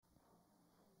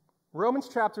Romans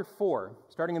chapter 4,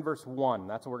 starting in verse 1.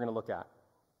 That's what we're going to look at.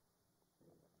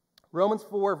 Romans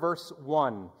 4, verse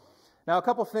 1. Now, a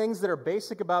couple things that are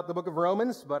basic about the book of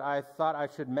Romans, but I thought I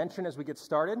should mention as we get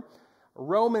started.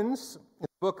 Romans is a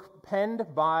book penned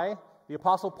by the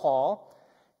Apostle Paul.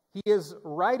 He is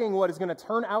writing what is going to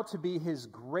turn out to be his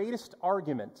greatest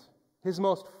argument, his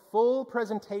most full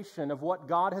presentation of what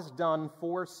God has done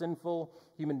for sinful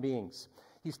human beings.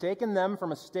 He's taken them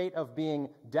from a state of being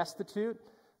destitute,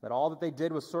 that all that they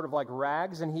did was sort of like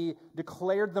rags, and he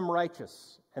declared them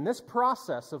righteous. And this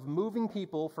process of moving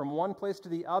people from one place to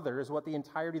the other is what the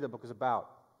entirety of the book is about.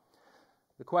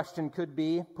 The question could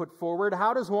be put forward,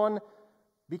 how does one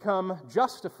become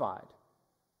justified?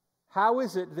 How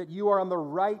is it that you are on the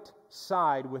right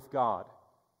side with God?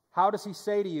 How does he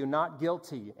say to you, not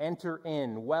guilty, enter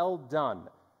in, well done?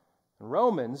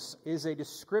 Romans is a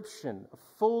description, a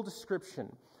full description.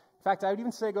 In fact, I would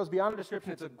even say it goes beyond a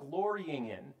description. It's a glorying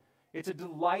in. It's a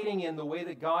delighting in the way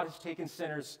that God has taken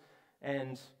sinners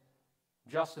and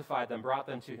justified them, brought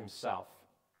them to himself.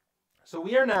 So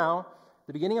we are now at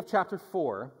the beginning of chapter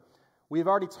 4. We have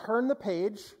already turned the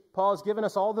page. Paul has given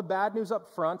us all the bad news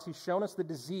up front. He's shown us the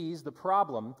disease, the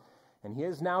problem, and he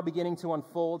is now beginning to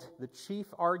unfold the chief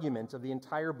argument of the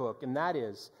entire book, and that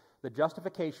is the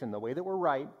justification, the way that we're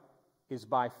right, is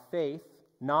by faith,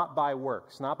 not by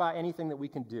works, not by anything that we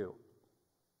can do.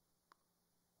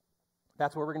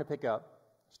 That's where we're going to pick up,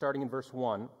 starting in verse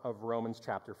 1 of Romans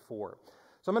chapter 4.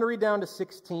 So I'm going to read down to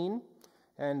 16,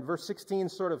 and verse 16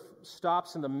 sort of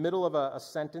stops in the middle of a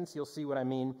sentence. You'll see what I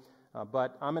mean.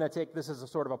 But I'm going to take this as a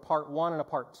sort of a part 1 and a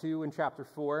part 2 in chapter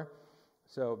 4.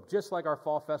 So just like our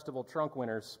Fall Festival trunk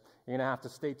winners, you're going to have to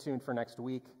stay tuned for next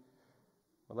week.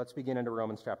 But let's begin into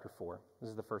Romans chapter 4. This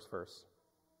is the first verse.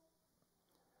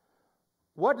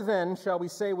 What then shall we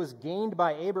say was gained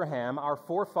by Abraham, our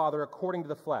forefather, according to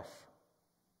the flesh?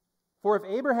 For if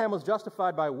Abraham was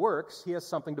justified by works, he has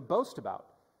something to boast about,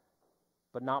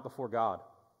 but not before God.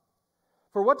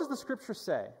 For what does the Scripture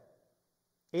say?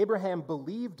 Abraham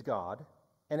believed God,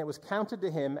 and it was counted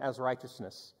to him as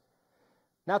righteousness.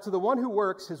 Now to the one who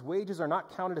works, his wages are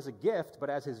not counted as a gift, but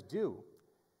as his due.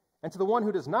 And to the one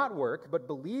who does not work, but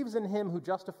believes in him who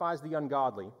justifies the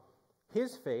ungodly,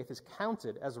 his faith is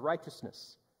counted as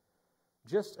righteousness.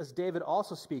 Just as David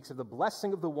also speaks of the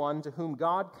blessing of the one to whom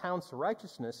God counts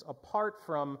righteousness apart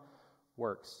from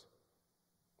works.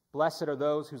 Blessed are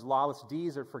those whose lawless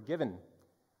deeds are forgiven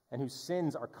and whose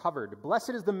sins are covered. Blessed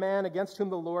is the man against whom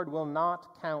the Lord will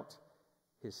not count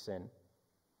his sin.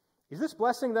 Is this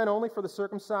blessing then only for the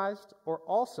circumcised or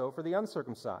also for the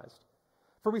uncircumcised?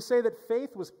 For we say that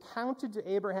faith was counted to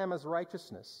Abraham as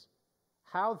righteousness.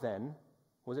 How then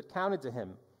was it counted to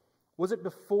him? Was it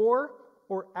before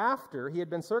or after he had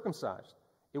been circumcised?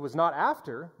 It was not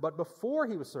after, but before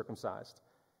he was circumcised.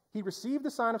 He received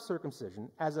the sign of circumcision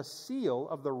as a seal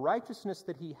of the righteousness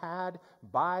that he had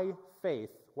by faith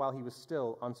while he was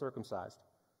still uncircumcised.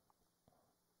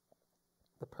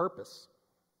 The purpose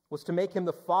was to make him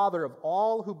the father of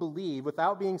all who believe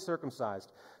without being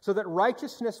circumcised, so that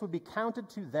righteousness would be counted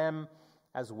to them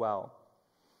as well.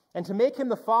 And to make him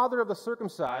the father of the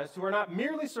circumcised, who are not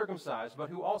merely circumcised, but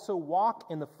who also walk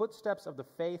in the footsteps of the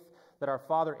faith that our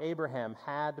father Abraham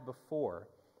had before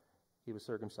he was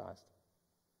circumcised.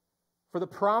 For the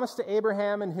promise to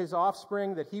Abraham and his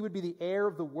offspring that he would be the heir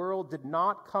of the world did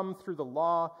not come through the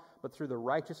law, but through the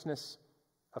righteousness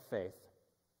of faith.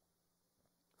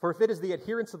 For if it is the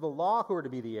adherents of the law who are to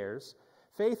be the heirs,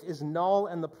 faith is null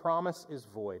and the promise is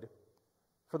void.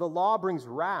 For the law brings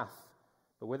wrath,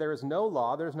 but where there is no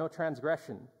law, there is no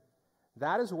transgression.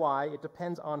 That is why it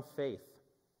depends on faith,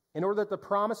 in order that the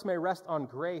promise may rest on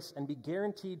grace and be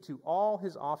guaranteed to all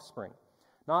his offspring,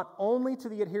 not only to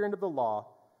the adherent of the law,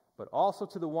 but also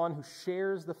to the one who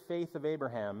shares the faith of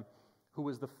Abraham, who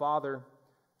is the father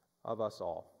of us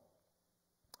all.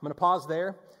 I'm going to pause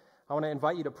there. I want to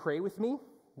invite you to pray with me,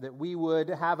 that we would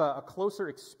have a closer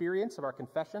experience of our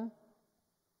confession.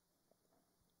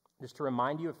 Just to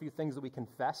remind you of a few things that we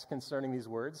confess concerning these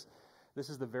words. This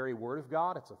is the very word of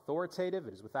God. It's authoritative.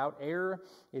 It is without error.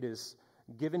 It is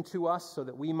given to us so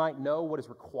that we might know what is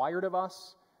required of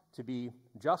us to be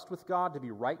just with God, to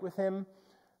be right with him.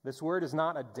 This word is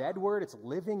not a dead word. It's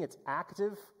living. It's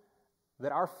active.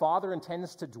 That our Father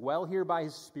intends to dwell here by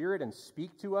his Spirit and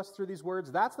speak to us through these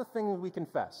words. That's the thing that we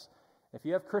confess. If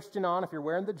you have Christian on, if you're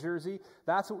wearing the jersey,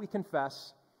 that's what we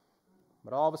confess.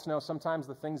 But all of us know sometimes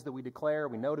the things that we declare,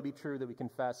 we know to be true, that we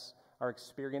confess, our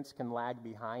experience can lag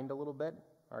behind a little bit.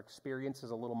 Our experience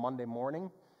is a little Monday morning.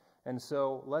 And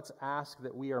so let's ask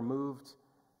that we are moved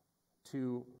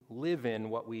to live in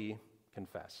what we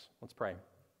confess. Let's pray.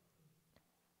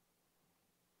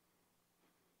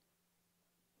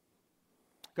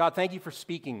 God, thank you for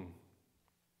speaking.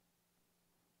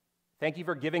 Thank you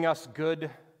for giving us good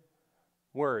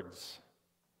words.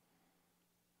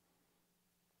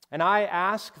 And I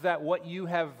ask that what you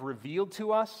have revealed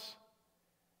to us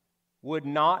would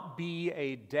not be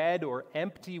a dead or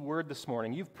empty word this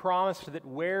morning. You've promised that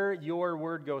where your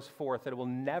word goes forth, that it will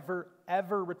never,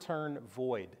 ever return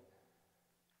void.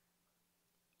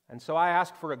 And so I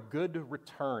ask for a good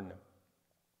return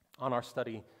on our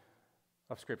study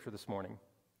of Scripture this morning.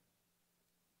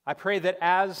 I pray that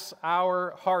as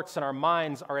our hearts and our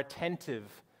minds are attentive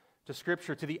to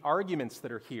Scripture, to the arguments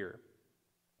that are here,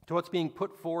 to what's being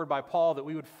put forward by Paul, that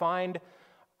we would find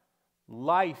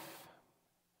life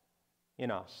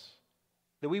in us,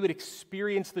 that we would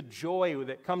experience the joy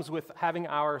that comes with having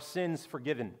our sins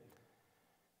forgiven,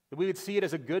 that we would see it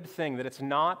as a good thing, that it's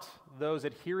not those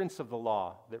adherents of the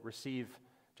law that receive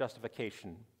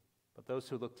justification, but those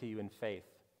who look to you in faith.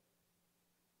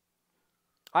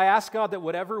 I ask, God, that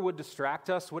whatever would distract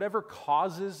us, whatever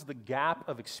causes the gap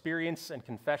of experience and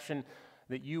confession,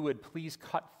 that you would please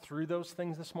cut through those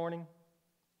things this morning.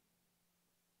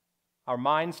 Our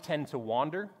minds tend to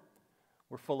wander.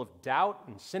 We're full of doubt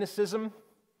and cynicism.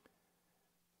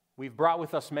 We've brought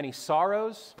with us many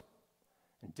sorrows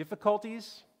and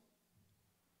difficulties.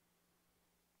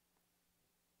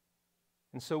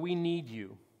 And so we need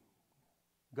you,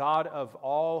 God of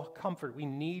all comfort. We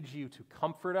need you to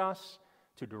comfort us,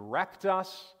 to direct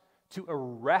us, to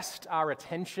arrest our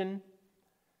attention,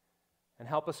 and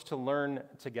help us to learn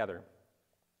together.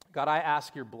 God, I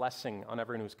ask your blessing on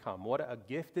everyone who's come. What a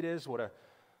gift it is, what a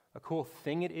cool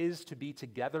thing it is to be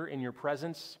together in your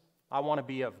presence. I want to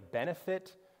be of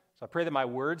benefit. So I pray that my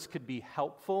words could be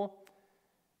helpful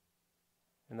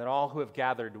and that all who have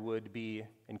gathered would be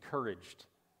encouraged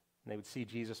and they would see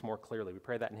Jesus more clearly. We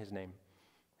pray that in his name.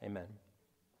 Amen.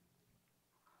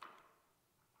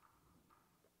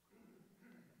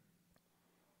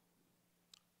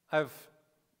 I've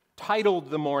titled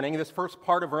the morning, this first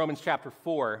part of Romans chapter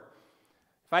 4. If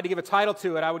I had to give a title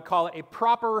to it, I would call it A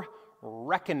Proper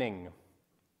Reckoning.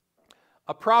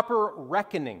 A proper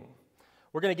reckoning.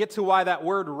 We're going to get to why that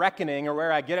word reckoning, or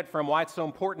where I get it from, why it's so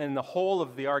important in the whole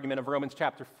of the argument of Romans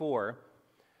chapter 4.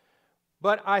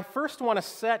 But I first want to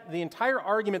set the entire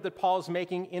argument that Paul is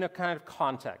making in a kind of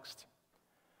context.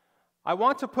 I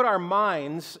want to put our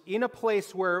minds in a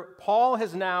place where Paul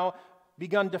has now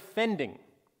begun defending.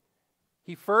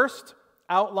 He first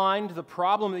outlined the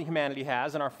problem that humanity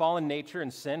has in our fallen nature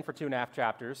and sin for 2.5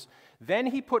 chapters. Then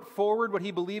he put forward what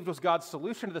he believed was God's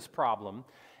solution to this problem.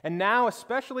 And now,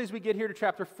 especially as we get here to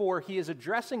chapter 4, he is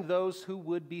addressing those who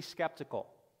would be skeptical.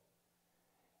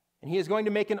 And he is going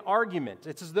to make an argument.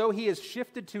 It's as though he has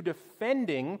shifted to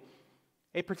defending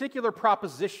a particular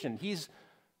proposition. He's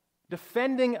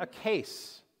defending a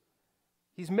case.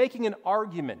 He's making an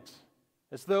argument,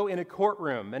 as though in a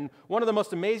courtroom. And one of the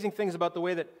most amazing things about the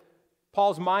way that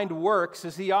Paul's mind works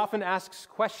is he often asks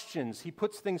questions. He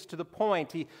puts things to the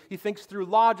point. He thinks through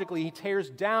logically. He tears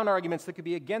down arguments that could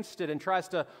be against it and tries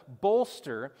to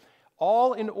bolster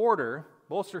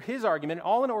his argument,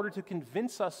 all in order to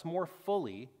convince us more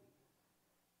fully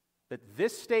that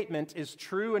this statement is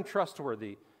true and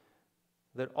trustworthy,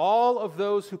 that all of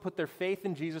those who put their faith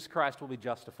in Jesus Christ will be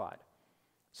justified.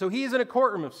 So he is in a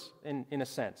courtroom in a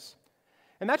sense.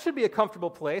 And that should be a comfortable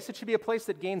place. It should be a place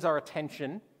that gains our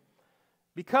attention,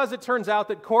 because it turns out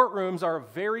that courtrooms are a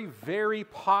very, very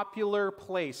popular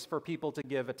place for people to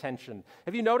give attention.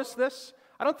 Have you noticed this?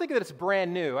 I don't think that it's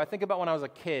brand new. I think about when I was a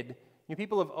kid.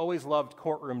 People have always loved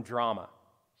courtroom drama.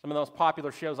 Some of the most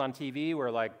popular shows on TV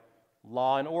were like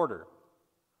Law and Order,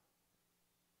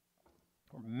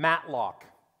 or Matlock.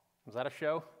 Was that a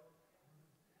show?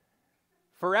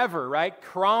 Forever, right?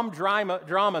 Crime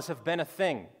dramas have been a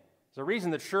thing. There's a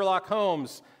reason that Sherlock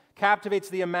Holmes captivates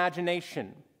the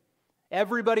imagination.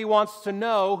 Everybody wants to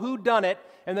know who done it,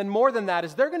 and then more than that,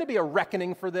 is there going to be a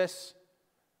reckoning for this?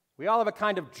 We all have a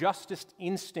kind of justice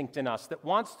instinct in us that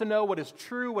wants to know what is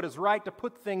true, what is right, to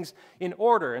put things in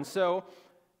order. And so,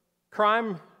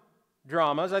 crime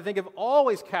dramas, I think, have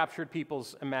always captured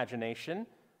people's imagination,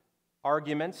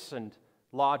 arguments and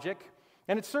logic,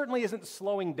 and it certainly isn't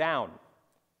slowing down.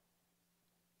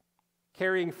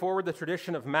 Carrying forward the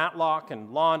tradition of Matlock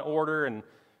and Law and Order and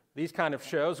these kind of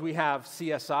shows, we have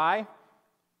CSI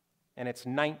and its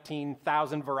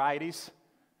 19,000 varieties.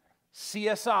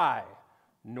 CSI,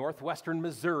 Northwestern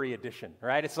Missouri edition,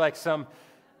 right? It's like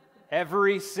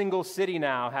every single city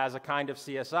now has a kind of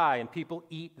CSI, and people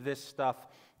eat this stuff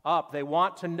up. They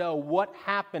want to know what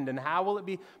happened and how will it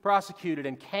be prosecuted,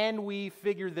 and can we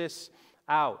figure this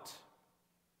out?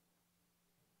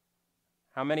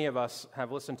 How many of us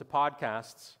have listened to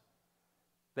podcasts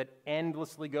that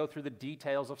endlessly go through the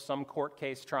details of some court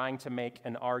case trying to make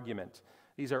an argument.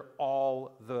 These are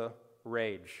all the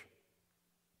rage.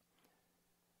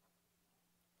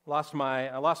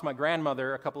 I lost my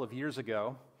grandmother a couple of years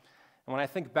ago, and when I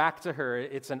think back to her,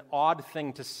 it's an odd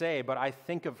thing to say, but I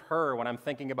think of her when I'm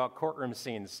thinking about courtroom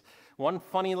scenes. One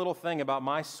funny little thing about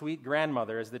my sweet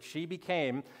grandmother is that she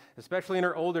became, especially in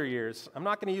her older years, I'm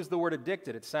not going to use the word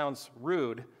addicted, it sounds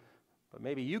rude, but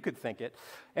maybe you could think it.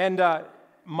 And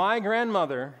my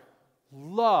grandmother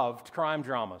loved crime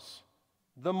dramas.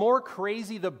 The more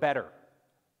crazy, the better.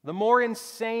 The more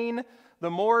insane,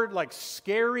 the more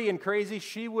scary and crazy,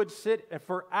 she would sit and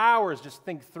for hours just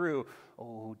think through,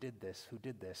 oh, who did this? Who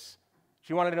did this?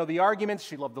 She wanted to know the arguments.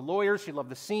 She loved the lawyers. She loved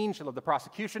the scene. She loved the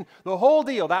prosecution. The whole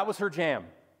deal, that was her jam.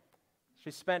 She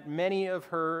spent many of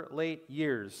her late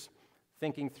years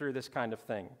thinking through this kind of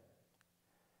thing.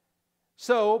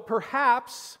 So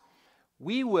perhaps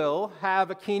we will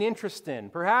have a keen interest in.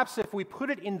 Perhaps if we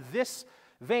put it in this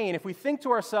vein, if we think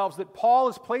to ourselves that Paul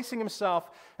is placing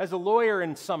himself as a lawyer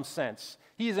in some sense,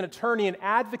 he is an attorney, an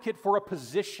advocate for a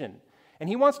position, and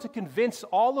he wants to convince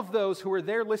all of those who are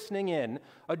there listening in,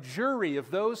 a jury of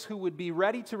those who would be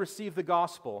ready to receive the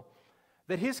gospel,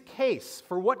 that his case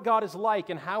for what God is like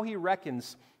and how he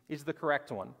reckons is the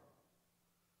correct one.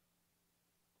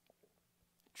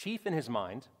 Chief in his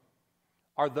mind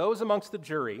are those amongst the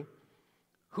jury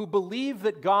who believe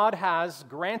that God has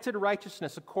granted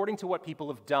righteousness according to what people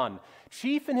have done.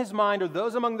 Chief in his mind are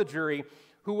those among the jury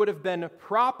who would have been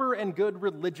proper and good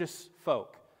religious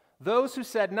folk. Those who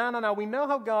said, no, we know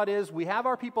how God is, we have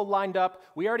our people lined up,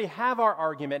 we already have our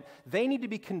argument. They need to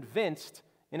be convinced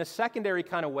in a secondary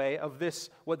kind of way of this,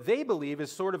 what they believe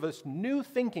is sort of this new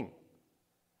thinking.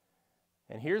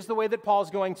 And here's the way that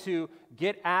Paul's going to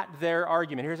get at their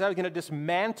argument. Here's how he's going to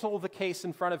dismantle the case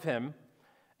in front of him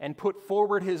and put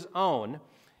forward his own.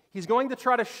 He's going to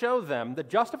try to show them that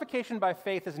justification by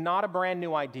faith is not a brand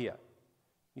new idea.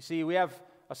 You see, we have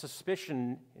a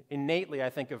suspicion innately, I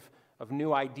think, of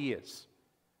new ideas.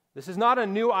 This is not a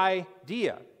new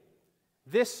idea.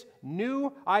 This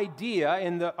new idea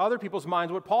in the other people's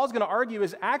minds, what Paul's going to argue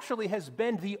is actually has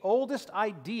been the oldest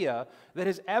idea that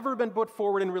has ever been put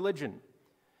forward in religion.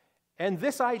 And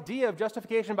this idea of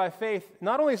justification by faith,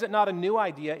 not only is it not a new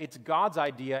idea, it's God's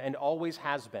idea and always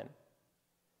has been.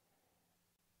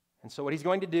 And so what he's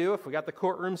going to do, if we got the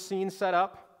courtroom scene set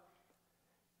up,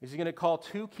 is he's going to call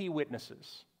two key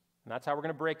witnesses. And that's how we're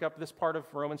going to break up this part of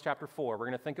Romans chapter 4. We're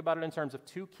going to think about it in terms of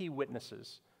two key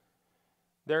witnesses.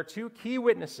 There are two key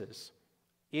witnesses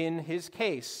in his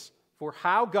case for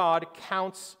how God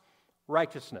counts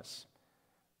righteousness.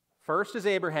 First is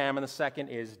Abraham, and the second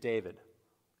is David.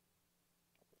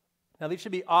 Now, these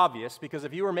should be obvious, because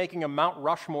if you were making a Mount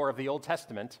Rushmore of the Old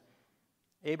Testament,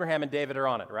 Abraham and David are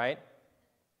on it, right?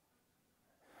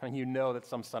 And you know that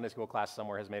some Sunday school class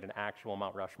somewhere has made an actual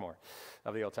Mount Rushmore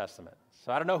of the Old Testament.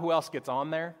 So I don't know who else gets on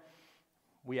there.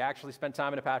 We actually spent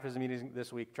time in a baptism meeting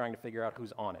this week trying to figure out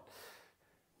who's on it.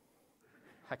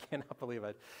 I cannot believe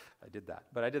I did that,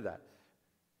 but I did that.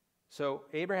 So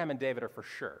Abraham and David are for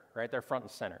sure, right? They're front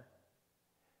and center.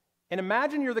 And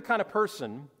imagine you're the kind of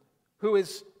person who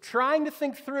is trying to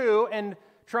think through and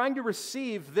trying to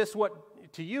receive this,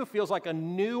 what to you feels like a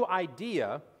new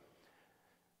idea.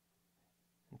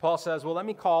 And Paul says, well, let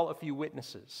me call a few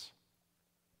witnesses.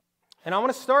 And I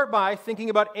want to start by thinking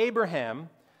about Abraham,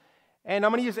 and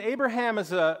I'm going to use Abraham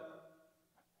as a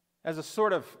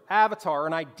sort of avatar,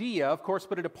 an idea, of course,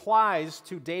 but it applies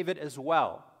to David as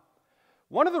well.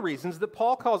 One of the reasons that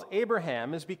Paul calls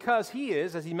Abraham is because he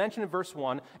is, as he mentioned in verse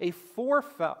 1, a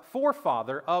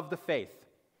forefather of the faith.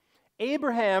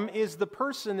 Abraham is the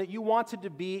person that you wanted to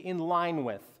be in line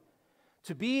with,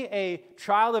 to be a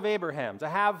child of Abraham, to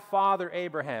have Father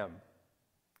Abraham.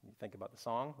 You think about the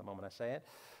song the moment I say it.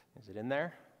 Is it in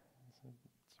there?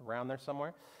 It's around there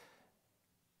somewhere.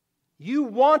 You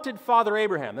wanted Father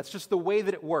Abraham. That's just the way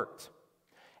that it worked.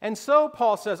 And so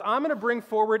Paul says, I'm going to bring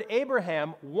forward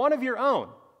Abraham, one of your own.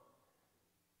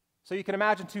 So you can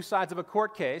imagine two sides of a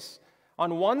court case.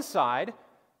 On one side,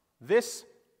 this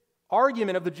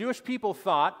argument of the Jewish people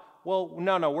thought, well,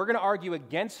 no, we're going to argue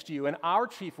against you, and our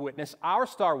chief witness, our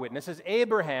star witness is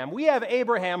Abraham. We have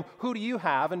Abraham. Who do you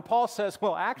have? And Paul says,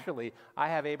 well, actually, I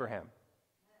have Abraham.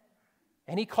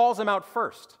 And he calls him out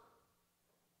first.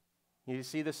 You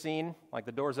see the scene? Like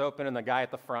the door's open and the guy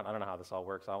at the front, I don't know how this all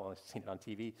works, I've only seen it on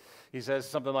TV. He says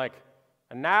something like,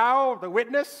 and now the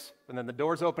witness, and then the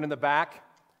door's open in the back,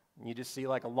 and you just see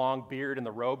like a long beard and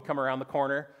the robe come around the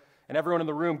corner, and everyone in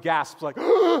the room gasps like,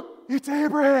 oh, it's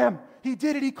Abraham! He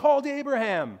did it, he called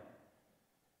Abraham!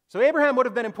 So Abraham would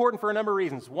have been important for a number of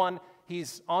reasons. One,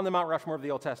 he's on the Mount Rushmore of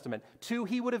the Old Testament. 2,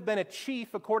 he would have been a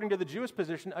chief, according to the Jewish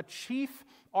position, a chief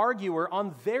arguer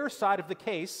on their side of the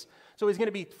case. So he's going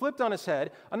to be flipped on his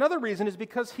head. Another reason is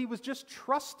because he was just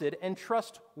trusted and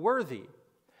trustworthy.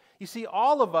 You see,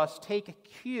 all of us take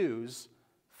cues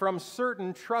from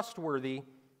certain trustworthy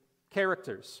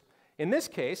characters. In this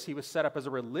case, he was set up as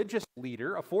a religious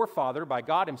leader, a forefather by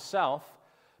God himself,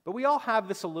 but we all have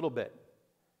this a little bit.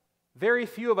 Very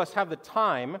few of us have the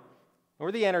time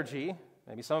nor the energy,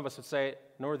 maybe some of us would say,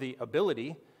 nor the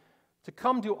ability, to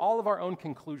come to all of our own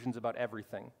conclusions about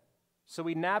everything. So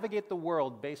we navigate the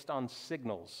world based on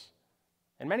signals.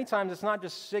 And many times it's not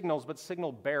just signals, but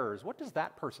signal bearers. What does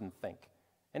that person think?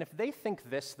 And if they think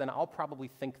this, then I'll probably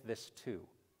think this too.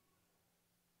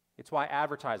 It's why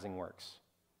advertising works.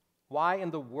 Why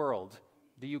in the world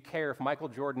do you care if Michael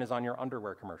Jordan is on your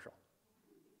underwear commercial?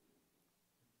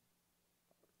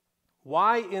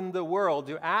 Why in the world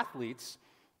do athletes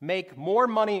make more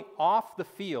money off the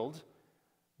field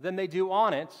than they do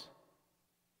on it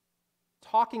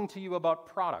talking to you about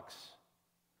products?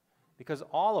 Because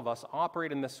all of us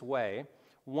operate in this way.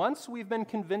 Once we've been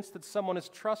convinced that someone is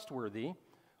trustworthy,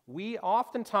 we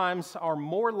oftentimes are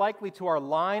more likely to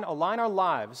align our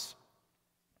lives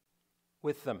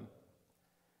with them.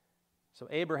 So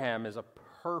Abraham is a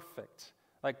perfect,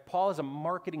 like Paul is a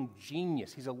marketing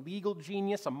genius. He's a legal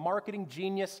genius, a marketing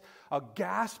genius, a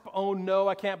gasp, oh no,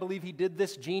 I can't believe he did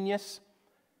this genius.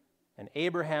 And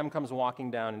Abraham comes walking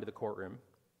down into the courtroom.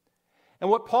 And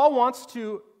what Paul wants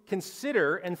to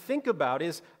consider and think about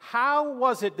is, how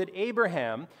was it that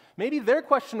Abraham, maybe their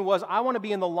question was, I want to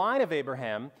be in the line of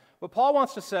Abraham. What Paul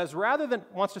wants to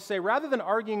say, rather than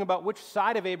arguing about which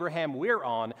side of Abraham we're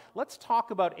on, let's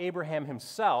talk about Abraham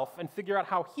himself and figure out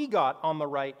how he got on the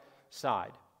right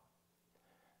side.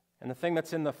 And the thing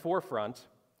that's in the forefront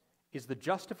is the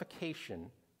justification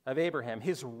of Abraham,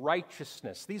 his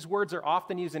righteousness. These words are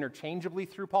often used interchangeably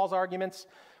through Paul's arguments.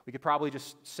 We could probably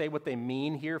just say what they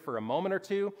mean here for a moment or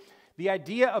two. The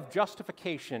idea of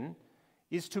justification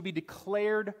is to be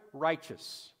declared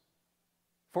righteous.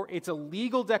 For it's a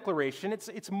legal declaration.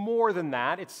 It's more than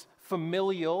that. It's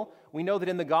familial. We know that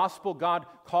in the gospel, God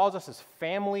calls us as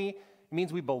family. It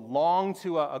means we belong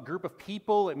to a group of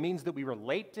people. It means that we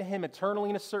relate to Him eternally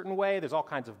in a certain way. There's all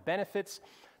kinds of benefits.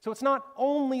 So it's not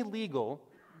only legal,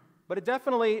 but it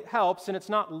definitely helps, and it's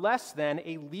not less than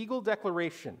a legal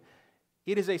declaration.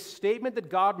 It is a statement that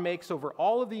God makes over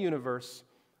all of the universe,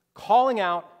 calling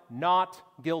out not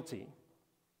guilty,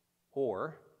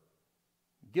 or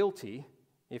guilty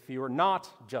if you are not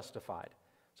justified.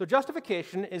 So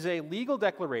justification is a legal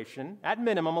declaration, at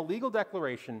minimum, a legal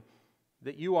declaration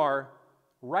that you are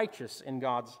righteous in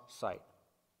God's sight.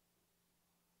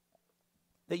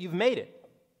 That you've made it.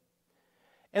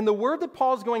 And the word that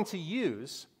Paul's going to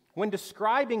use when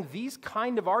describing these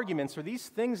kind of arguments or these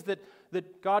things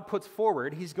that God puts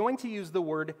forward, he's going to use the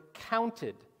word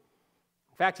counted.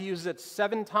 In fact, he uses it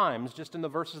 7 times just in the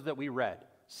verses that we read.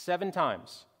 7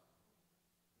 times.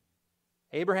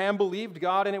 Abraham believed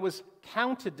God, and it was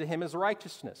counted to him as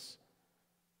righteousness.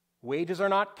 Wages are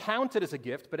not counted as a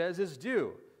gift, but as is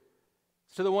due.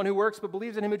 To the one who works but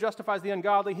believes in him who justifies the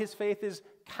ungodly, his faith is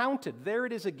counted. There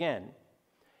it is again.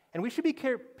 And we should be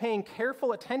paying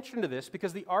careful attention to this,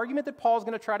 because the argument that Paul's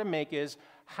going to try to make is,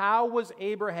 how was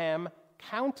Abraham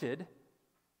counted?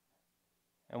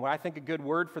 And what I think a good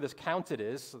word for this counted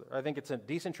is, I think it's a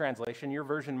decent translation. Your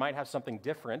version might have something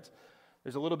different.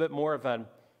 There's a little bit more of a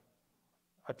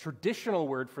traditional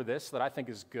word for this that I think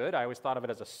is good. I always thought of it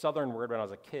as a southern word when I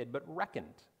was a kid, but reckoned.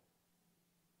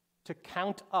 To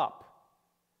count up.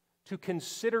 To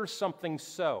consider something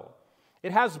so.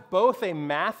 It has both a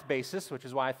math basis, which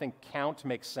is why I think count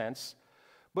makes sense,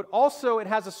 but also it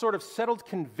has a sort of settled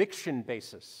conviction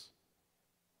basis.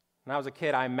 When I was a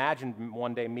kid, I imagined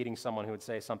one day meeting someone who would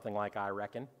say something like, I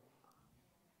reckon.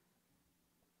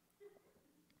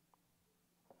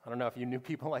 I don't know if you knew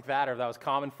people like that or if that was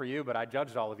common for you, but I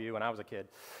judged all of you when I was a kid.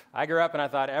 I grew up and I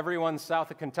thought everyone south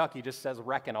of Kentucky just says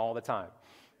reckon all the time.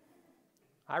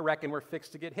 I reckon we're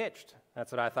fixed to get hitched.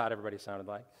 That's what I thought everybody sounded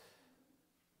like.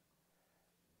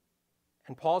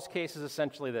 And Paul's case is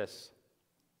essentially this.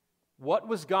 What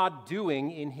was God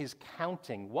doing in his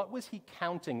counting? What was he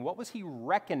counting? What was he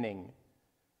reckoning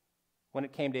when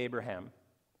it came to Abraham?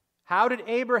 How did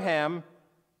Abraham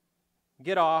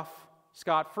get off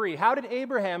scot-free? How did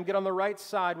Abraham get on the right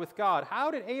side with God?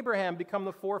 How did Abraham become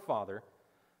the forefather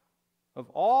of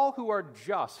all who are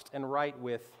just and right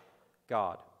with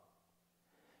God?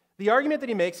 The argument that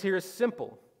he makes here is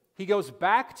simple. He goes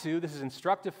back to, this is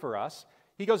instructive for us,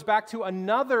 He goes back to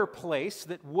another place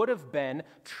that would have been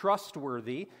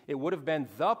trustworthy. It would have been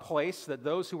the place that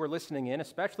those who were listening in,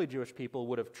 especially Jewish people,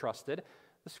 would have trusted,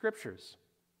 the Scriptures.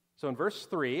 So in verse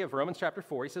 3 of Romans chapter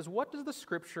 4, he says, "What does the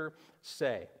Scripture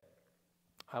say?"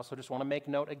 I also just want to make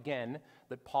note again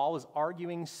that Paul is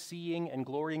arguing, seeing, and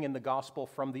glorying in the gospel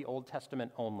from the Old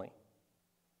Testament only.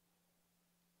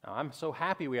 Now, I'm so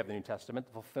happy we have the New Testament.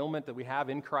 The fulfillment that we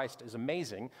have in Christ is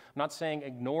amazing. I'm not saying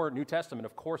ignore New Testament.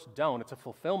 Of course, don't. It's a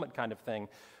fulfillment kind of thing.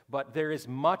 But there is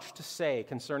much to say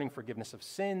concerning forgiveness of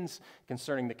sins,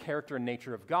 concerning the character and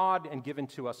nature of God, and given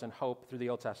to us in hope through the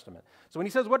Old Testament. So when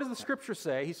he says, what does the Scripture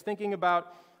say? He's thinking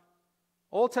about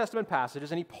Old Testament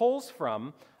passages, and he pulls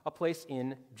from a place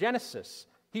in Genesis.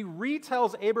 He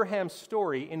retells Abraham's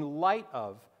story in light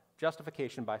of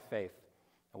justification by faith.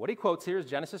 And what he quotes here is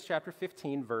Genesis chapter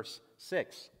 15, verse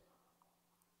 6.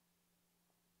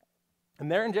 And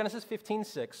there in Genesis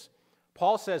 15:6,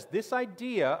 Paul says this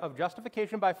idea of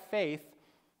justification by faith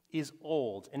is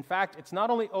old. In fact, it's not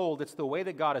only old, it's the way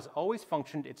that God has always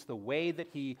functioned. It's the way that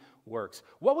he works.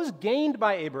 What was gained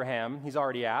by Abraham, he's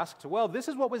already asked. Well, this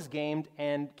is what was gained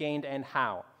and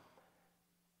how.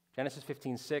 Genesis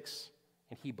 15:6,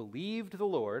 and he believed the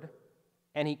Lord,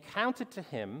 and he counted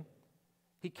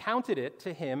it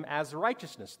to him as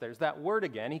righteousness. There's that word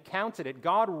again. He counted it.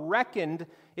 God reckoned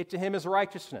it to him as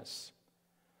righteousness.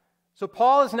 So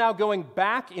Paul is now going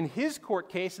back in his court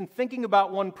case and thinking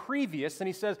about one previous, and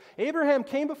he says, Abraham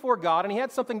came before God and he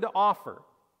had something to offer.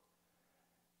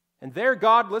 And there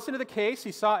God listened to the case,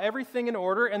 he saw everything in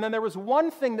order, and then there was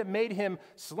one thing that made him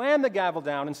slam the gavel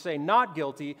down and say, not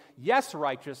guilty, yes,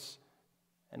 righteous.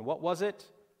 And what was it?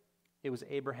 It was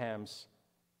Abraham's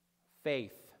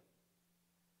faith.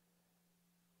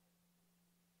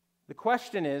 The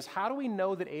question is, how do we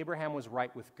know that Abraham was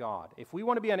right with God? If we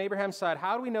want to be on Abraham's side,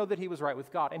 how do we know that he was right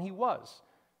with God? And he was.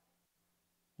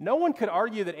 No one could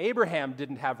argue that Abraham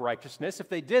didn't have righteousness. If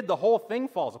they did, the whole thing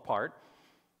falls apart.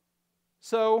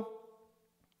 So,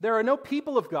 there are no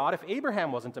people of God if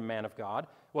Abraham wasn't a man of God,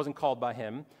 wasn't called by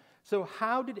him. So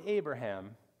how did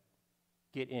Abraham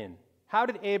get in? How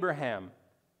did Abraham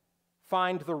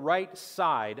find the right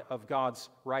side of God's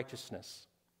righteousness?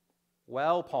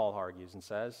 Well, Paul argues and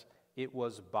says, it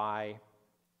was by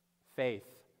faith.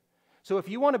 So if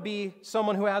you want to be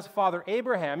someone who has Father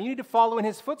Abraham, you need to follow in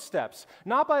his footsteps,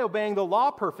 not by obeying the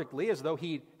law perfectly as though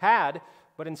he had,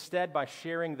 but instead by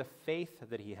sharing the faith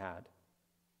that he had.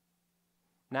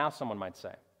 Now someone might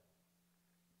say,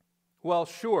 well,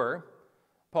 sure,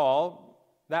 Paul,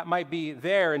 that might be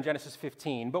there in Genesis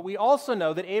 15, but we also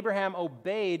know that Abraham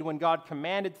obeyed when God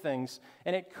commanded things,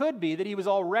 and it could be that he was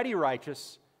already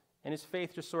righteous, and his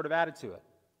faith just sort of added to it.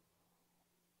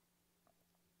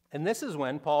 And this is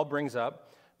when Paul brings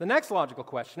up the next logical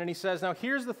question, and he says, now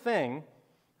here's the thing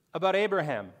about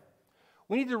Abraham.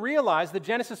 We need to realize that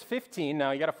Genesis 15,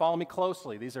 now you got to follow me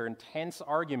closely. These are intense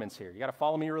arguments here. You got to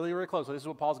follow me really, really closely. This is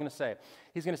what Paul's going to say.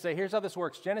 He's going to say, here's how this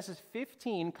works. Genesis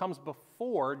 15 comes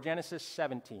before Genesis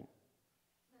 17.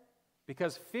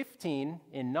 Because 15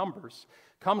 in Numbers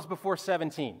comes before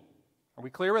 17. Are we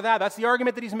clear with that? That's the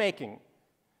argument that he's making.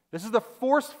 This is the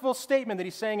forceful statement that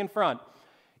he's saying in front.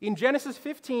 In Genesis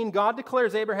 15, God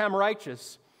declares Abraham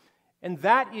righteous, and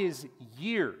that is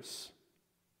years.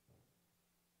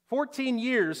 14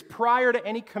 years prior to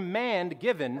any command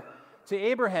given to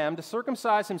Abraham to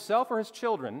circumcise himself or his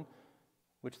children,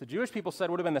 which the Jewish people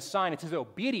said would have been the sign. It's his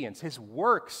obedience, his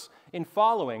works in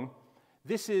following.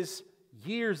 This is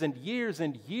years and years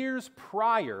and years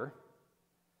prior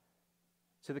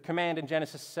to the command in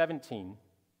Genesis 17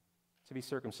 to be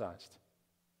circumcised.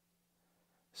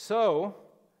 So,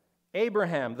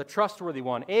 Abraham, the trustworthy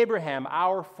one, Abraham,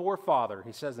 our forefather,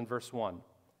 he says in verse 1,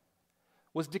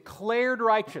 was declared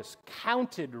righteous,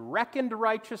 counted, reckoned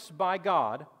righteous by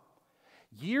God,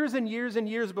 years and years and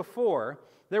years before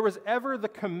there was ever the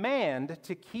command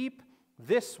to keep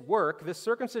this work, this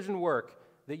circumcision work,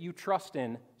 that you trust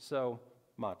in so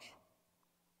much.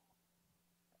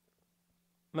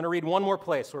 I'm going to read one more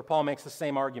place where Paul makes the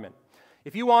same argument.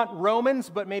 If you want Romans,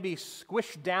 but maybe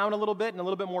squished down a little bit and a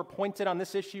little bit more pointed on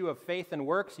this issue of faith and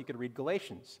works, you could read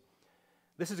Galatians.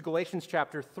 This is Galatians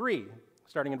chapter 3,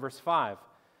 starting in verse 5.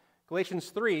 Galatians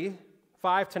 3,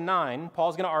 5 to 9,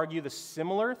 Paul's going to argue the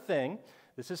similar thing.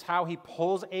 This is how he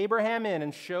pulls Abraham in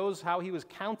and shows how he was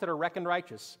counted or reckoned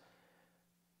righteous.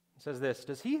 It says this,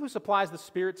 does he who supplies the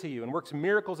Spirit to you and works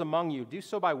miracles among you do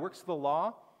so by works of the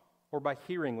law or by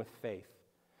hearing with faith?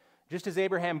 Just as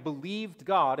Abraham believed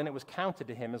God, and it was counted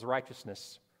to him as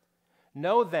righteousness.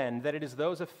 Know then that it is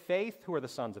those of faith who are the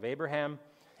sons of Abraham,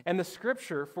 and the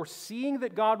Scripture, foreseeing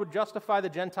that God would justify the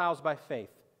Gentiles by faith,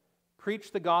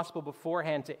 preached the gospel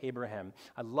beforehand to Abraham.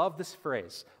 I love this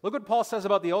phrase. Look what Paul says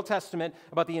about the Old Testament,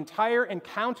 about the entire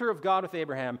encounter of God with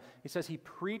Abraham. He says he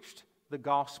preached the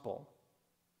gospel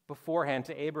beforehand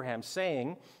to Abraham,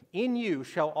 saying, "In you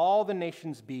shall all the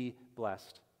nations be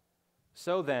blessed."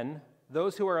 So then,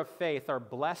 those who are of faith are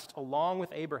blessed along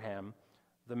with Abraham,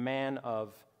 the man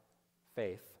of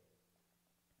faith.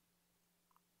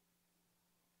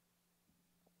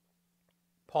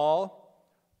 Paul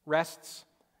rests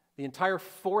the entire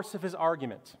force of his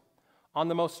argument on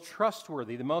the most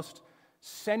trustworthy, the most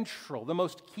central, the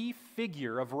most key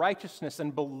figure of righteousness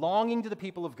and belonging to the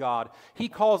people of God. He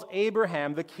calls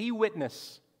Abraham the key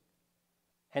witness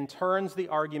and turns the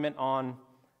argument on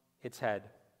its head.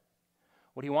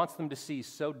 What he wants them to see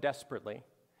so desperately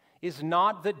is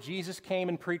not that Jesus came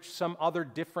and preached some other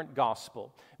different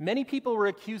gospel. Many people were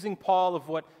accusing Paul of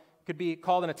what could be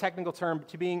called in a technical term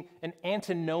to being an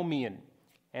antinomian.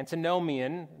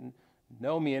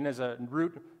 Nomian is a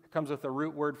root, comes with a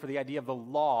root word for the idea of the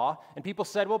law. And people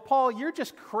said, well, Paul, you're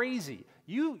just crazy.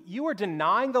 You are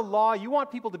denying the law. You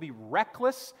want people to be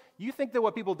reckless. You think that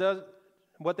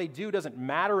what they do doesn't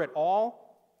matter at all.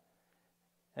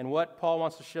 And what Paul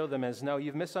wants to show them is, no,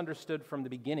 you've misunderstood from the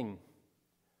beginning.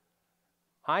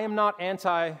 I am not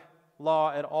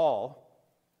anti-law at all.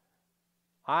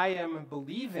 I am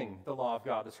believing the law of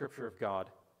God, the Scripture of God,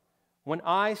 when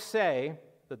I say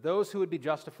that those who would be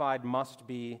justified must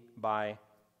be by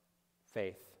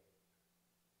faith.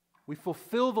 We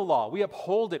fulfill the law. We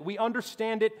uphold it. We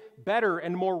understand it better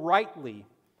and more rightly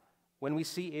when we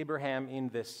see Abraham in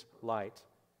this light.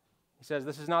 He says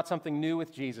this is not something new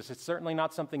with Jesus. It's certainly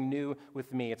not something new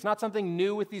with me. It's not something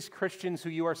new with these Christians who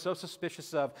you are so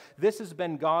suspicious of. This has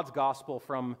been God's gospel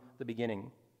from the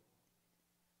beginning.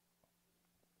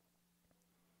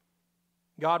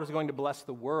 God was going to bless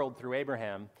the world through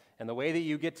Abraham, and the way that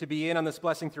you get to be in on this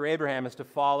blessing through Abraham is to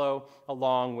follow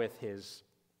along with his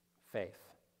faith.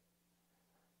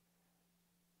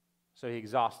 So he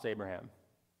exhausts Abraham.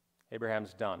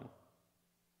 Abraham's done.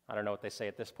 I don't know what they say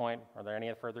at this point. Are there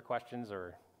any further questions?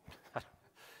 Or,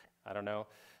 I don't know,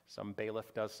 some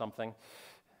bailiff does something.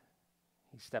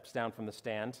 He steps down from the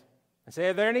stand and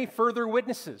says, are there any further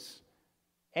witnesses?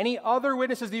 Any other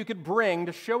witnesses that you could bring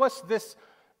to show us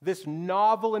this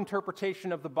novel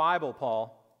interpretation of the Bible,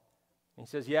 Paul? And he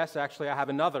says, yes, actually, I have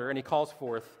another, and he calls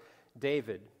forth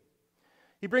David.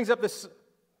 He brings up this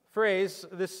phrase,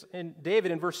 this in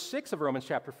David in verse 6 of Romans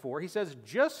chapter 4. He says,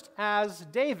 just as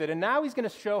David. And now he's going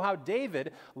to show how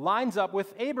David lines up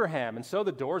with Abraham. And so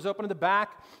the doors open in the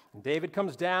back, and David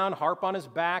comes down, harp on his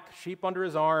back, sheep under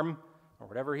his arm, or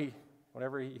whatever he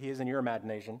is in your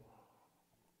imagination.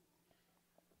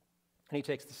 And he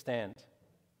takes the stand.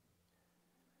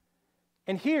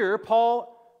 And here,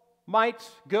 Paul might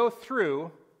go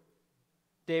through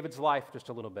David's life just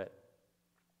a little bit.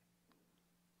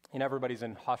 And everybody's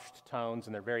in hushed tones,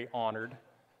 and they're very honored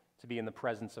to be in the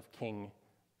presence of King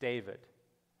David.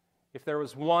 If there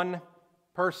was one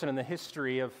person in the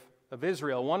history of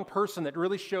Israel, one person that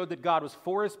really showed that God was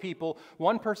for his people,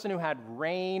 one person who had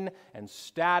reign and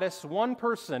status, one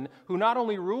person who not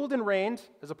only ruled and reigned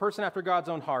as a person after God's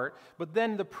own heart, but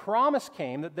then the promise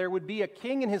came that there would be a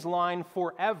king in his line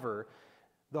forever.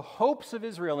 The hopes of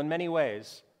Israel in many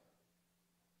ways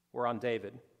were on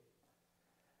David.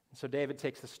 And so David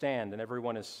takes the stand, and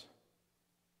everyone is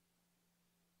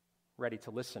ready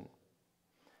to listen.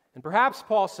 And perhaps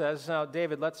Paul says, now,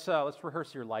 David, let's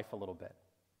rehearse your life a little bit.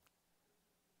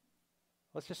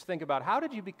 Let's just think about, how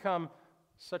did you become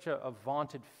such a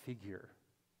vaunted figure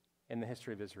in the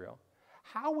history of Israel?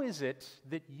 How is it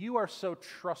that you are so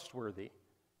trustworthy?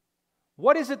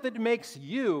 What is it that makes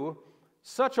you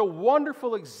such a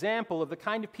wonderful example of the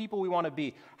kind of people we want to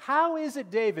be? How is it,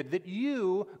 David, that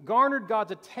you garnered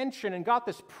God's attention and got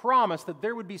this promise that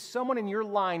there would be someone in your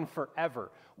line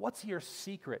forever? What's your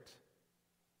secret?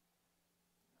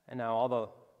 And now all the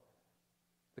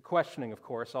questioning, of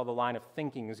course, all the line of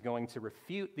thinking is going to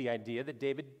refute the idea that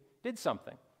David did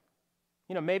something.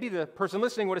 You know, maybe the person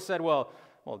listening would have said, well,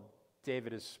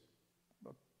 David is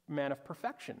a man of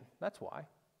perfection. That's why.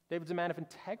 David's a man of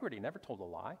integrity, never told a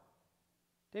lie.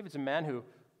 David's a man who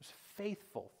was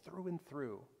faithful through and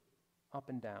through, up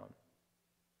and down.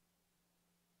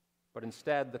 But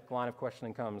instead, the line of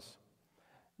questioning comes,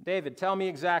 David, tell me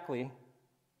exactly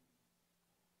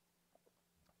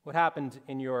what happened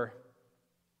in your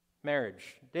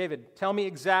marriage. David, tell me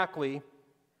exactly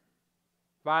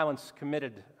violence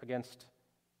committed against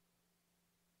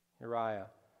Uriah.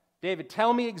 David,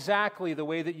 tell me exactly the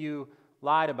way that you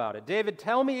lied about it. David,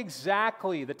 tell me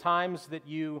exactly the times that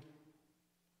you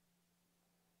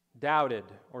doubted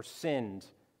or sinned.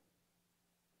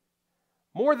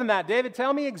 More than that, David,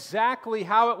 tell me exactly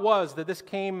how it was that this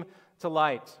came to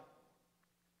light.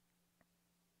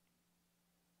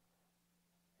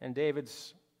 And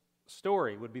David's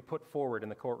story would be put forward in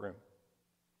the courtroom.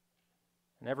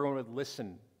 And everyone would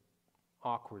listen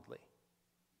awkwardly,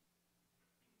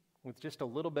 with just a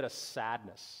little bit of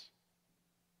sadness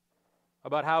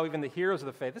about how even the heroes of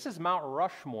the faith, this is Mount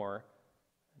Rushmore,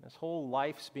 and his whole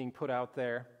life's being put out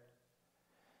there.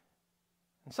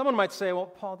 And someone might say, well,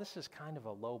 Paul, this is kind of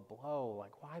a low blow.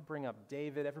 Like, why bring up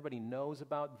David? Everybody knows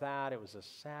about that. It was a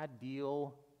sad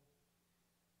deal.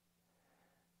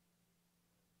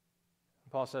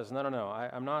 Paul says, no,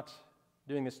 I'm not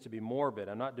doing this to be morbid.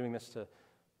 I'm not doing this to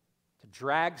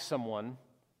drag someone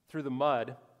through the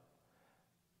mud.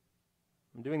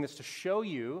 I'm doing this to show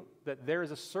you that there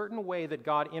is a certain way that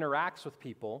God interacts with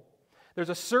people. There's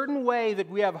a certain way that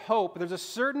we have hope. There's a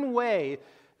certain way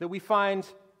that we find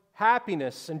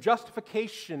happiness and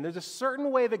justification. There's a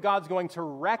certain way that God's going to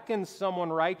reckon someone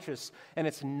righteous, and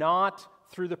it's not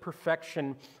through the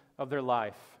perfection of their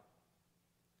life.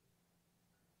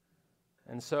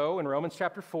 And so, in Romans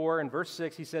chapter 4 and verse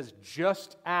 6, he says,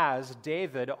 just as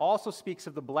David also speaks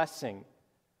of the blessing.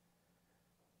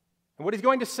 And what he's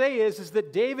going to say is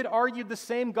that David argued the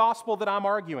same gospel that I'm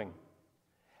arguing.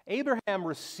 Abraham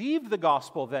received the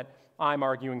gospel that I'm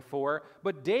arguing for,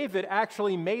 but David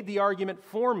actually made the argument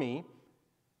for me.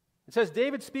 It says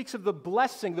David speaks of the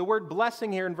blessing. The word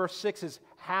blessing here in verse 6 is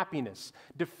happiness,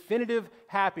 definitive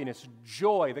happiness,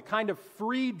 joy, the kind of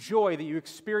free joy that you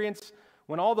experience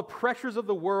when all the pressures of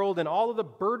the world and all of the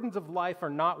burdens of life are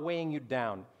not weighing you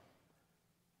down.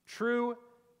 True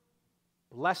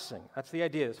blessing. That's the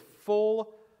idea, is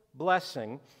full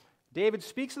blessing. David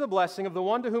speaks of the blessing of the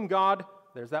one to whom God,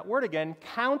 there's that word again,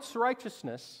 counts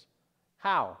righteousness.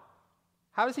 How?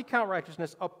 How does he count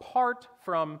righteousness apart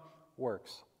from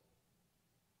works?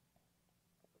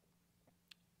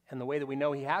 And the way that we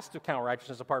know he has to count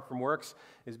righteousness apart from works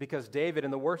is because David,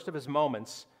 in the worst of his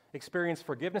moments, experienced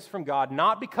forgiveness from God,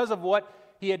 not because of what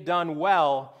he had done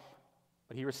well,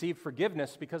 but he received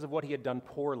forgiveness because of what he had done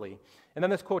poorly. And then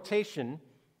this quotation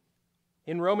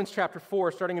in Romans chapter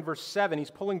 4, starting in verse 7, he's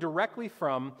pulling directly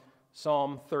from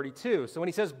Psalm 32. So when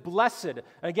he says, blessed, and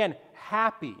again,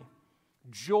 happy,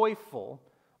 joyful,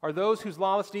 are those whose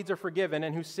lawless deeds are forgiven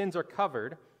and whose sins are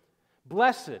covered.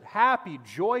 Blessed, happy,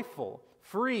 joyful,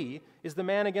 free is the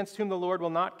man against whom the Lord will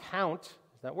not count,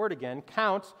 that word again,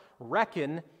 count,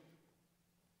 reckon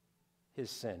his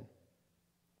sin.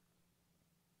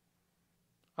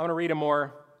 I want to read a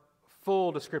more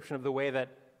full description of the way that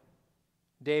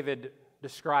David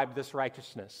described this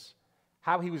righteousness,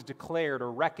 how he was declared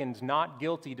or reckoned not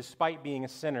guilty despite being a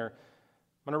sinner.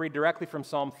 I'm going to read directly from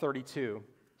Psalm 32,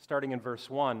 starting in verse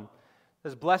 1. It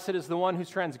says, blessed is the one whose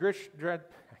transgression... I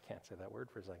can't say that word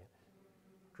for a second.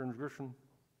 Transgression.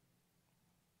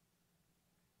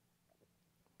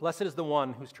 Blessed is the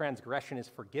one whose transgression is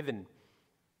forgiven,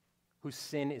 whose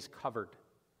sin is covered.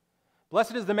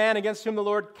 Blessed is the man against whom the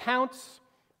Lord counts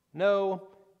no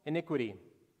iniquity,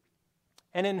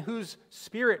 and in whose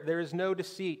spirit there is no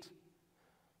deceit.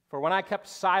 For when I kept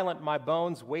silent, my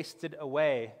bones wasted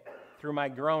away through my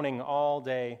groaning all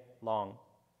day long.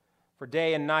 For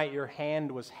day and night your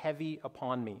hand was heavy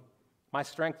upon me. My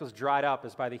strength was dried up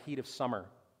as by the heat of summer.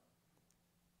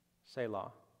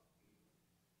 Selah.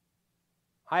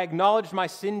 I acknowledged my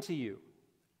sin to you,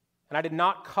 and I did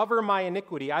not cover my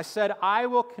iniquity. I said, I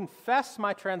will confess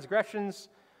my transgressions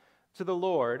to the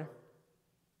Lord,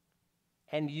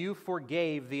 and you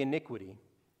forgave the iniquity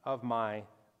of my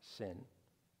sin.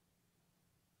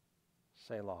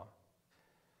 Selah.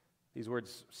 These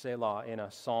words, Selah, in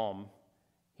a psalm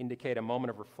indicate a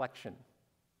moment of reflection.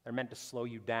 They're meant to slow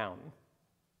you down.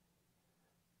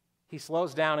 He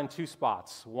slows down in two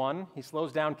spots. One, he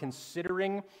slows down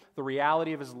considering the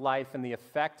reality of his life and the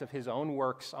effect of his own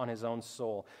works on his own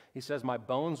soul. He says, my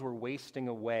bones were wasting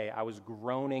away. I was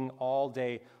groaning all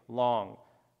day long.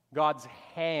 God's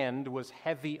hand was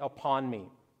heavy upon me.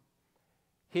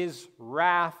 His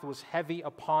wrath was heavy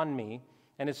upon me,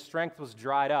 and his strength was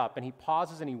dried up. And he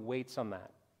pauses and he waits on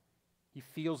that. He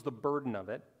feels the burden of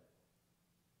it.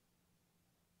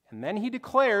 And then he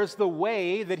declares the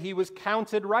way that he was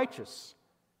counted righteous.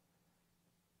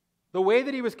 The way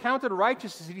that he was counted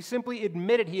righteous is he simply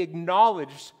admitted, he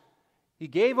acknowledged, he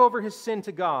gave over his sin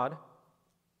to God.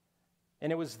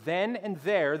 And it was then and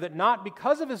there that not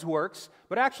because of his works,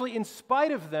 but actually in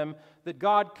spite of them, that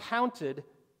God counted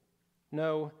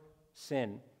no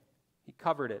sin. He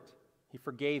covered it. He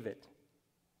forgave it.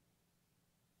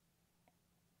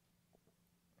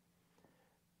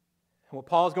 And what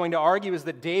Paul is going to argue is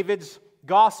that David's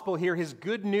gospel here, his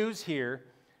good news here,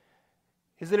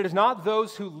 is that it is not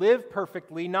those who live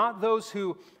perfectly, not those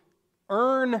who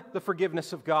earn the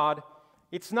forgiveness of God.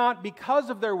 It's not because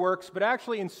of their works, but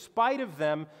actually in spite of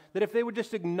them, that if they would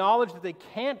just acknowledge that they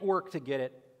can't work to get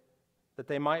it, that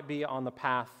they might be on the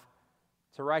path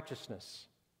to righteousness.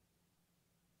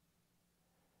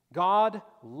 God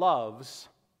loves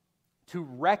to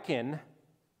reckon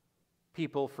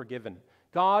people forgiven.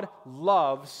 God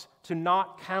loves to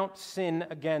not count sin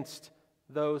against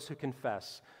those who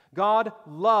confess. God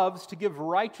loves to give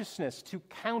righteousness, to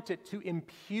count it, to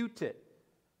impute it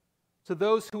to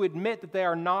those who admit that they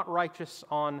are not righteous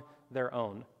on their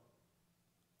own.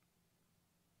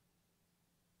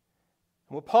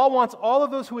 And what Paul wants all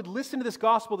of those who would listen to this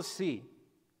gospel to see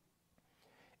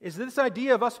is this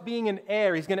idea of us being an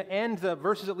heir. He's going to end the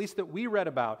verses at least that we read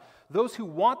about. Those who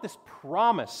want this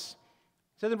promise.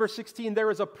 It says in verse 16, there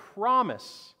is a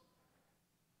promise.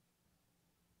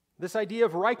 This idea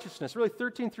of righteousness, really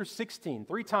 13 through 16,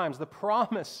 3 times, the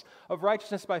promise of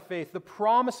righteousness by faith, the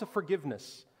promise of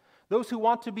forgiveness. Those who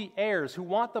want to be heirs, who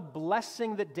want the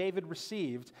blessing that David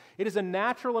received, it is a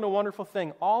natural and a wonderful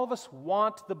thing. All of us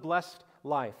want the blessed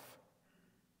life.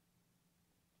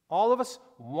 All of us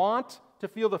want to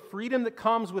feel the freedom that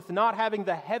comes with not having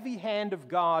the heavy hand of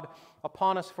God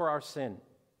upon us for our sin.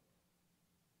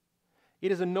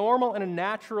 It is a normal and a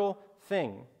natural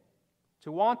thing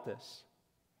to want this.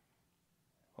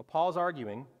 What Paul's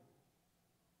arguing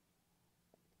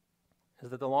is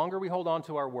that the longer we hold on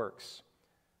to our works,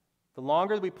 the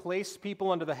longer that we place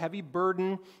people under the heavy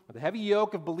burden, or the heavy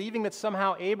yoke of believing that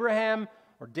somehow Abraham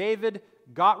or David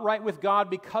got right with God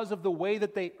because of the way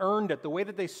that they earned it, the way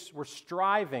that they were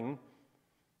striving,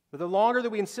 but the longer that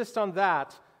we insist on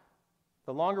that,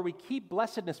 the longer we keep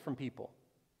blessedness from people.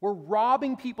 We're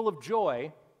robbing people of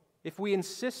joy if we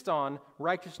insist on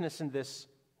righteousness in this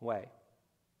way.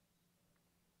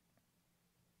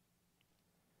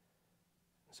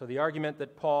 So the argument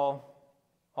that Paul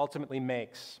ultimately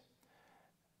makes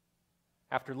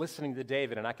after listening to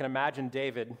David, and I can imagine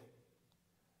David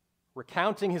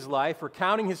recounting his life,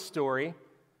 recounting his story,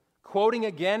 quoting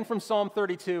again from Psalm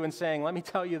 32 and saying, let me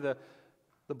tell you the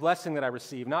blessing that I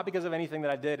received, not because of anything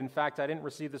that I did. In fact, I didn't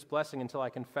receive this blessing until I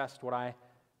confessed what I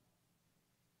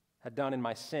had done in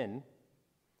my sin.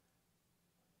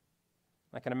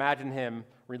 I can imagine him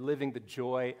reliving the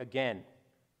joy again.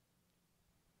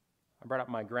 I brought up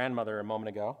my grandmother a moment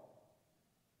ago.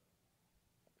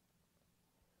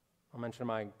 I'll mention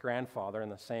my grandfather in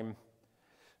the same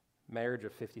marriage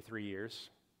of 53 years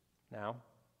now.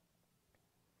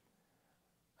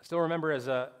 I still remember as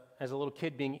a little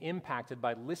kid being impacted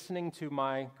by listening to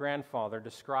my grandfather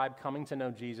describe coming to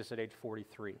know Jesus at age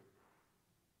 43.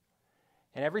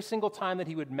 And every single time that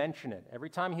he would mention it, every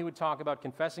time he would talk about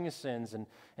confessing his sins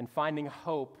and finding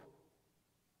hope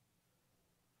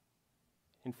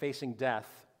in facing death,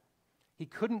 he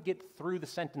couldn't get through the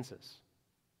sentences.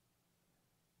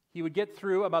 He would get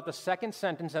through about the second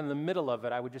sentence, and in the middle of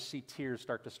it, I would just see tears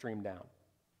start to stream down.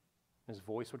 His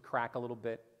voice would crack a little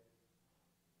bit.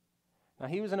 Now,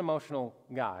 he was an emotional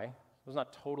guy. It was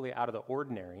not totally out of the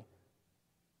ordinary,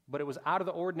 but it was out of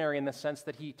the ordinary in the sense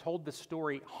that he told this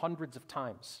story hundreds of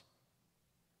times.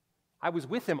 I was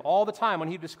with him all the time when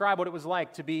he described what it was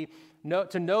like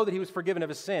to know that he was forgiven of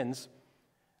his sins.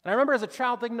 And I remember as a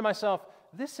child thinking to myself,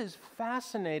 this is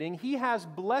fascinating. He has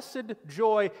blessed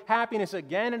joy, happiness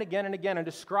again and again and again, and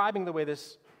describing the way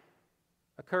this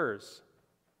occurs.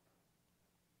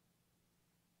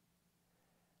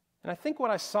 And I think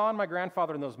what I saw in my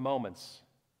grandfather in those moments,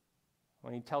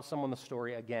 when he tells someone the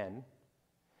story again,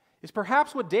 is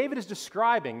perhaps what David is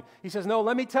describing. He says, no,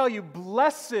 let me tell you,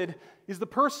 blessed is the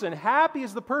person, happy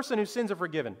is the person whose sins are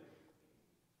forgiven.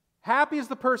 Happy is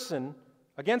the person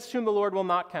against whom the Lord will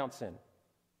not count sin.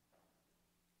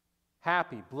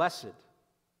 Happy, blessed.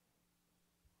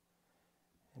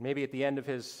 And maybe at the end of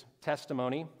his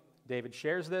testimony, David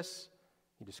shares this.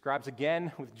 He describes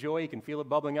again with joy. You can feel it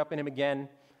bubbling up in him again.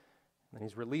 And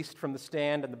he's released from the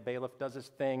stand, and the bailiff does his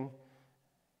thing. And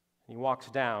he walks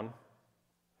down.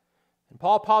 And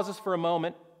Paul pauses for a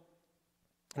moment.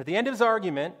 And at the end of his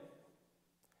argument,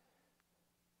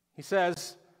 he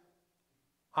says,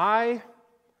 I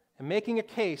am making a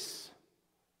case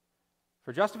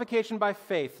for justification by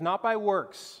faith, not by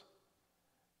works,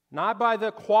 not by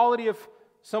the quality of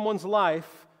someone's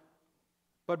life,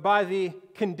 but by the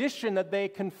condition that they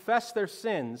confess their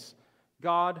sins.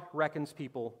 God reckons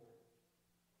people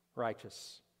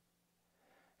righteous.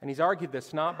 And he's argued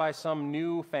this not by some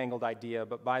newfangled idea,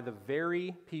 but by the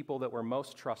very people that were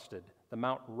most trusted, the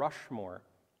Mount Rushmore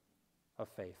of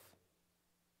faith.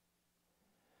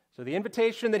 So the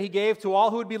invitation that he gave to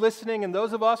all who would be listening and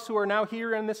those of us who are now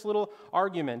here in this little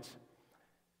argument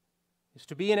is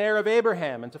to be an heir of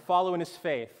Abraham and to follow in his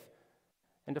faith.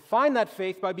 And to find that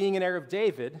faith by being an heir of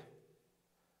David,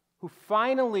 who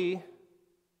finally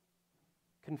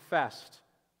confessed,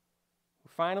 who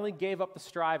finally gave up the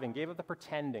striving, gave up the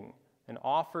pretending, and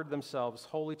offered themselves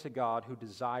wholly to God, who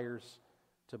desires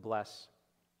to bless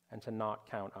and to not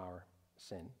count our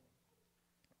sin.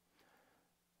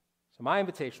 So my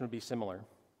invitation would be similar.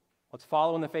 Let's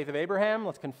follow in the faith of Abraham.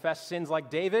 Let's confess sins like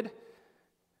David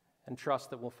and trust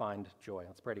that we'll find joy.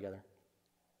 Let's pray together.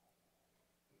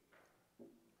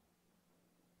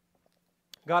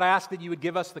 God, I ask that you would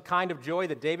give us the kind of joy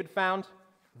that David found,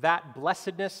 that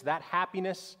blessedness, that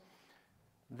happiness,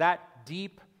 that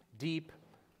deep, deep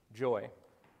joy.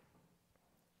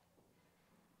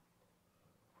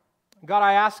 God,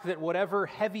 I ask that whatever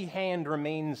heavy hand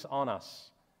remains on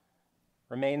us,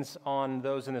 remains on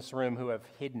those in this room who have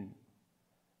hidden,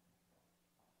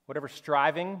 whatever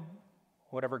striving,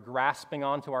 whatever grasping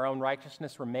onto our own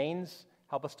righteousness remains,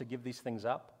 help us to give these things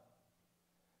up.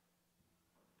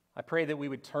 I pray that we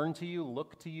would turn to you,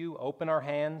 look to you, open our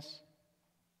hands,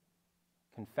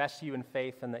 confess you in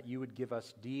faith, and that you would give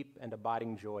us deep and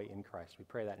abiding joy in Christ. We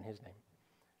pray that in his name.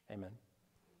 Amen.